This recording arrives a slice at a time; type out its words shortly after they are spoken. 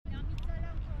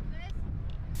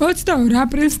22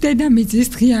 აპრილს დედამიწის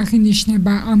დღე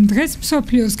აღინიშნება. Ამ დღეს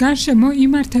მსოფლიოს გარშემო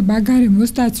იმართება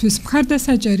გარემოს დაცვის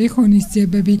მხარდასაჭერი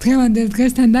ღონისძიებები. დღევანდელ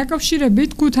დღესთან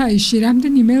დაკავშირებით ქუთაისში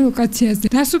რამდენიმე ლოკაციაზე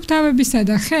დასუფთავებისა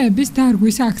და ხეების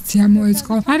დარგვის აქცია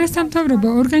მოეწყო. არასამთავრობო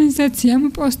ორგანიზაციამ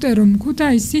პოსტერომ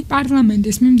ქუთაისში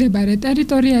პარლამენტის მიმდებარე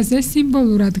ტერიტორიაზე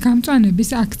სიმბოლურად გამწვანების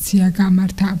აქცია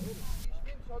გამართა.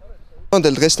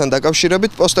 დღესთან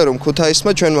დაკავშირებით პოსტერომ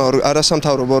ქუთაისმა ჩვენმა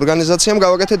არასამთავრობო ორგანიზაციამ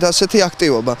გავაკეთეთ ასეთი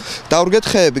აქტივობა. დავურგეთ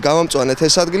ხეები, გავამწვანეთ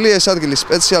ეს ადგილი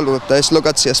სპეციალურად და ეს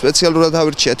ლოკაცია სპეციალურად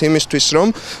ავირჩიათ იმისთვის, რომ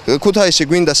ქუთაისი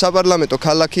გვინდა საპარლამენტო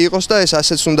ქალაქი იყოს და ეს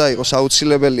ასეც უნდა იყოს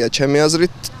აუცილებელია ჩემი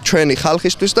აზრით ჩვენი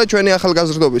ხალხისთვის და ჩვენი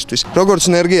ახალგაზრდობისთვის. როგორც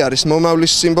ნერგი არის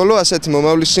მომავლის სიმბოლო, ასეთი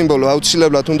მომავლის სიმბოლო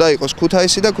აუცილებლად უნდა იყოს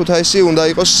ქუთაისი და ქუთაისი უნდა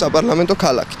იყოს საპარლამენტო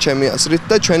ქალაქი ჩემი აზრით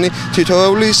და ჩვენი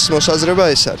თითოეულის მოსაზრება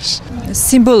ეს არის.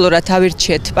 სიმბოლურად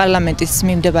ავირჩიეთ პარლამენტის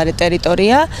მიმდებარე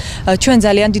ტერიტორია. ჩვენ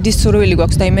ძალიან დიდი სურვილი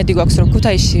გვაქვს და იმედი გვაქვს, რომ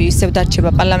ქუთაისში ისევ დარჩება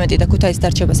პარლამენტი და ქუთაისი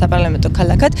დარჩება საპარლამენტო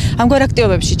ქალაქად. ამგვარ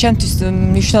აქტივობებში ჩემთვის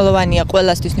მნიშვნელოვანია,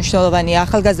 ყველასთვის მნიშვნელოვანია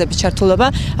ახალგაზრდების ჩართულობა.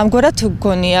 ამგვარად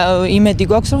გონია იმედი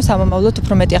გვაქვს, რომ სამომავლოდ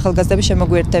უფრო მეტი ახალგაზრდები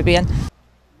შემოგვიერთდებიან.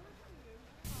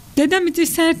 დედამიწის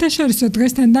საერთაშორისო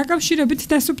დღესთან დაკავშირებით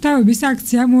დასუფთავების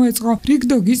აქცია მოეწყო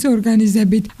რიგდოგის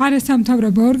ორგანიზებით.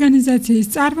 არასამთავრობო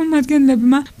ორგანიზაციის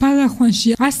წარმომადგენლებმა ბალახვანში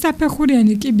 100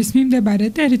 საფეხურიანი კიბის მიმდებარე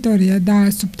ტერიტორია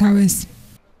დაასუფთავეს.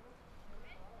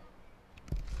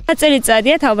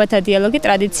 წელიწადია თავბათა დიალოგი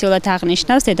ტრადიციულად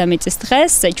აღნიშნავს დედამიწის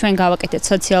დღეს. ჩვენ გავაკეთეთ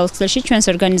სოციალურ ქსელში ჩვენს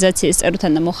ორგანიზაციის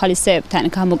წევრთან და მოხალისეებთან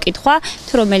გამოკითხვა,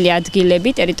 თუ რომელი ადგილები,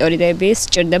 ტერიტორიები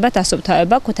სჭირდება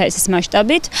დასუფთავება ქუთაისის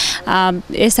მასშტაბით.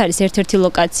 ეს არის ერთ-ერთი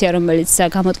ლოკაცია, რომელიც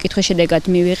გამოკითხვის შედეგად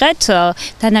მივიღეთ.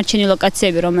 დანარჩენი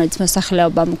ლოკაციები, რომელიც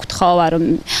მოსახლეობამ გთხოვა, რომ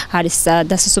არის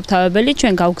დასასუფთავებელი,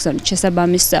 ჩვენ გავგზავნით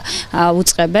შესაბამის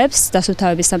უწყებებს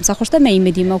დასუფთავების სამსახურს და მე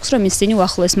იმედი მაქვს, რომ ისინი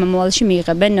უახლოეს მომავალში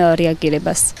მიიღებენ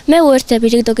რეაგირებას. მე უერთდები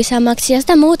რიგდოგის ამ აქციას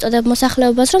და მოუწოდებ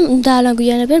მოსახლეობას, რომ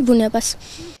დაალაგუიანებენ ბუნებას.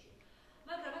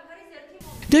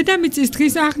 დედამიწის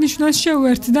დღის აღნიშვნას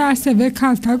შეუერთდა ასევე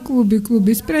ქალთა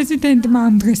კლუბის პრეზიდენტმა.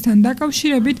 ამ დღესთან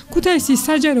დაკავშირებით ქუთაისის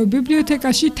საჯარო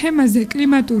ბიბლიოთეკაში თემაზე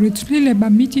კლიმატური ცვლილება,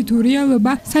 მითითუ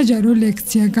რეალობა საჯარო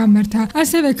ლექცია გამართა.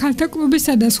 ასევე ქალთა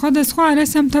კლუბისა და სხვადასხვა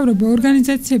არასამთავრობო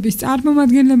ორგანიზაციების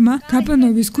წარმომადგენლებმა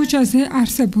გაპონოვის ქუჩაზე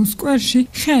არსებულ სკვერში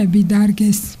ხეები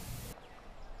დარგეს.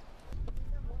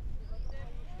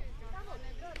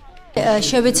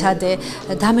 შევეცადე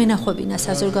დამენახვებინა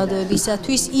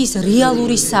საზოგადოებისათვის ის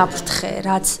რეალური საფრთხე,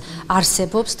 რაც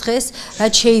არსებობს დღეს,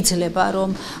 რაც შეიძლება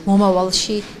რომ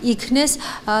მომავალში იქნეს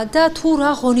და თუ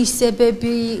რა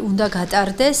ღონისძიებები უნდა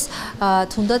გატარდეს,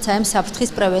 თუნდაც აი ამ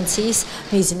საფრთხის პრევენციის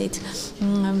მიზნით.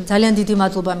 ძალიან დიდი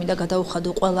მადლობა მინდა გადაუხადო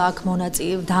ყველა აქ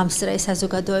მონაწილე დამსწრე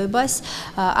საზოგადოებას.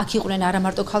 აქ იყვნენ არა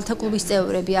მარტო ქალთა კლუბის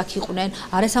წევრები, აქ იყვნენ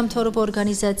არასამთავრობო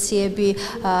ორგანიზაციები,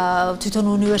 თვითონ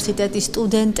უნივერსიტეტის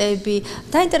სტუდენტები,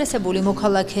 დაინტერესებული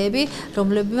მოქალაქეები,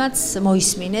 რომლებმაც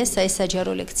მოისმინეს ეს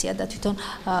საჯარო ლექცია და თვითონ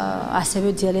ასევე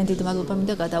ძალიან დიდი მადლობა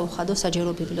მინდა გადაუხადო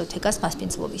საჯარო ბიბლიოთეკას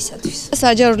მასპინძლობისათვის.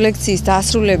 საჯარო ლექციის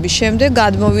დასრულების შემდეგ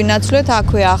გადმოვინაცვლეთ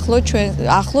აქვე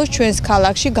ახლოს ჩვენს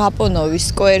ქალაქში გაპონოვის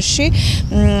სკვერში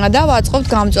და ვაწყობთ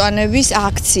გამწვანების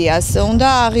აქციას. უნდა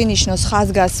აღინიშნოს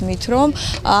ხაზგასმით, რომ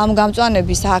ამ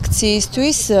გამწვანების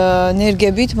აქციისთვის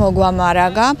ნერგებით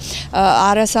მოგვამარაგა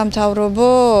არასამთავრობო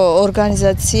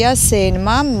ორგანიზაცია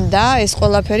სენმა და ეს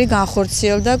ყველაფერი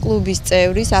განხორციელდა კლუბის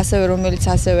წევრის, რომელიც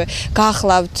ასევე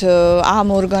გახლავთ ამ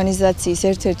ორგანიზაციის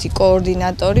ერთ-ერთი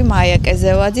კოორდინატორი მაია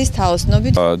კეზევაძის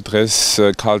თაოსნობით. დღეს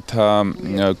ქალთა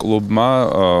კლუბმა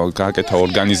გააკეთა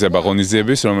ორგანიზება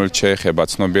ღონისძიების, რომელიც შეეხება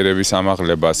ცნობიერების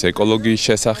ამაღლებას ეკოლოგიის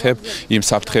შესახებ, იმ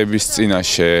საფრთხების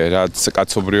წინაშე, რაც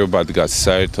კაცობრიობა დგას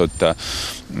საერთოდ და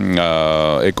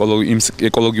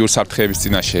ეკოლოგიურ საფრთხეების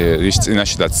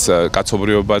წინაშედაც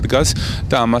კაცობრიობა დგას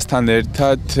და ამასთან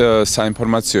ერთად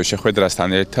საინფორმაციო შეხვედრასთან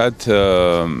ერთად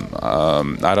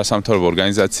არასამთავრობო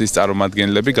ორგანიზაციის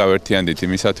წარმომადგენლები გავერთიანდით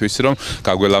იმისათვის, რომ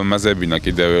გაგველამაზებინა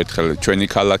კიდევ ერთხელ ჩვენი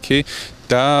ქალაქი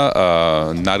და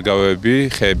ნარგავები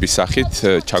ხეების სახით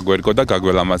ჩაგვერგო და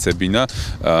გაგველამაზებინა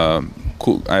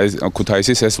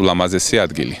ქუთაისის ეს ულამაზესი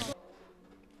ადგილი.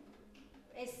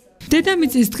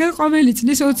 დედამიწის დღე ყოველი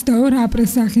წლის 22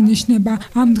 აპრილს აღინიშნება.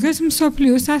 ამ დღეს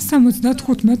მსოფლიოს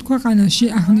 175 ქვეყანაში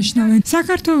აღნიშნავენ.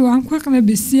 საქართველო ამ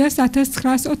ქვეყნების სიას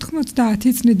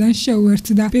 1990 წლიდან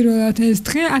შეუერთდა. პირველად ეს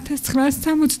დღე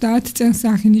 1970 წელს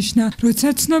აღინიშნა, როცა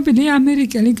ცნობილი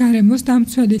ამერიკელი გარემოს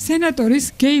დამცველი სენატორის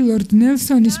გეილორდ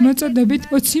ნელსონის მოწოდებით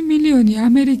 20 მილიონი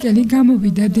ამერიკელი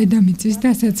გამოვიდა დედამიწის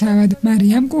დასაცავად.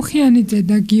 მარიამ კუხიანიძე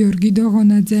და გიორგი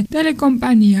დოღონაძე,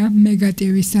 ტელეკომპანია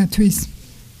მეგატივისათვის.